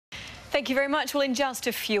Thank you very much. Well, in just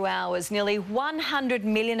a few hours, nearly 100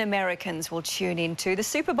 million Americans will tune into the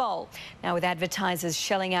Super Bowl. Now, with advertisers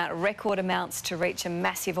shelling out record amounts to reach a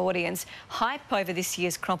massive audience, hype over this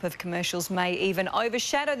year's crop of commercials may even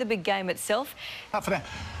overshadow the big game itself. Come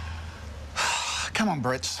on,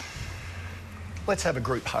 Brits. Let's have a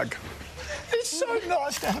group hug. It's so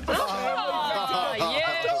nice to have a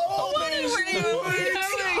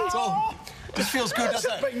Just feels good,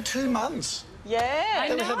 doesn't it? It's been 2 months. Yeah, I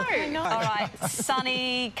know. All right,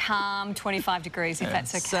 sunny, calm, 25 degrees, if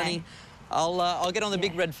that's okay. Sunny. I'll get on the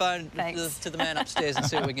big red phone to the man upstairs and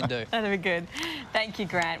see what we can do. That'll be good. Thank you,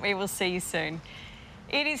 Grant. We will see you soon.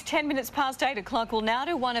 It is 10 minutes past 8 o'clock. We'll now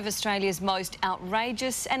to one of Australia's most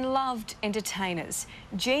outrageous and loved entertainers.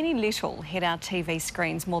 Jeannie Little hit our TV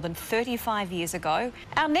screens more than 35 years ago.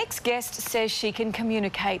 Our next guest says she can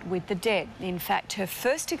communicate with the dead. In fact, her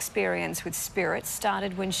first experience with spirits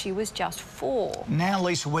started when she was just 4. Now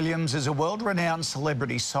Lisa Williams is a world-renowned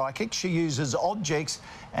celebrity psychic. She uses objects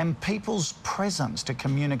and people's presence to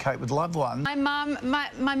communicate with loved ones.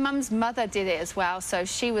 My mum's mother did it as well, so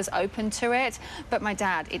she was open to it. But my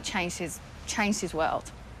dad, it changed his world.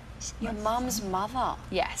 Your mum's mother?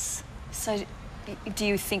 Yes. So, do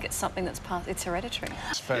you think it's something that's it's hereditary?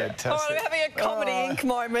 It's fantastic. All right, we're having a comedy ink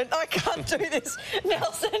moment. I can't do this.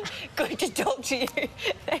 Nelson, good to talk to you.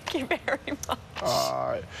 Thank you very much.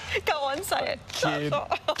 Go on, say it. Kid,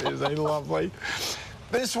 isn't he lovely?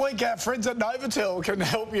 This week, our friends at Novotel can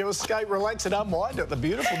help you escape, relax and unwind at the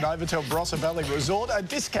beautiful Novotel Barossa Valley Resort at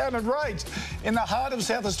discounted rates in the heart of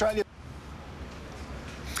South Australia.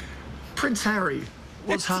 Prince Harry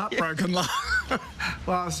was heartbroken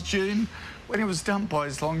last June when he was dumped by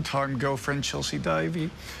his longtime girlfriend Chelsea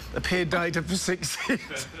Davey. The pair dated for 6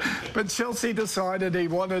 years, but Chelsea decided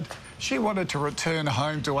she wanted to return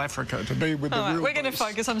home to Africa to be with the real We're going to beast.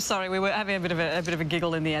 focus. I'm sorry, we were having a bit of a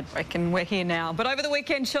giggle in the ad break, and we're here now. But over the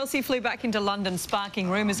weekend, Chelsea flew back into London, sparking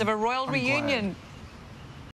rumours of a royal reunion. Glad.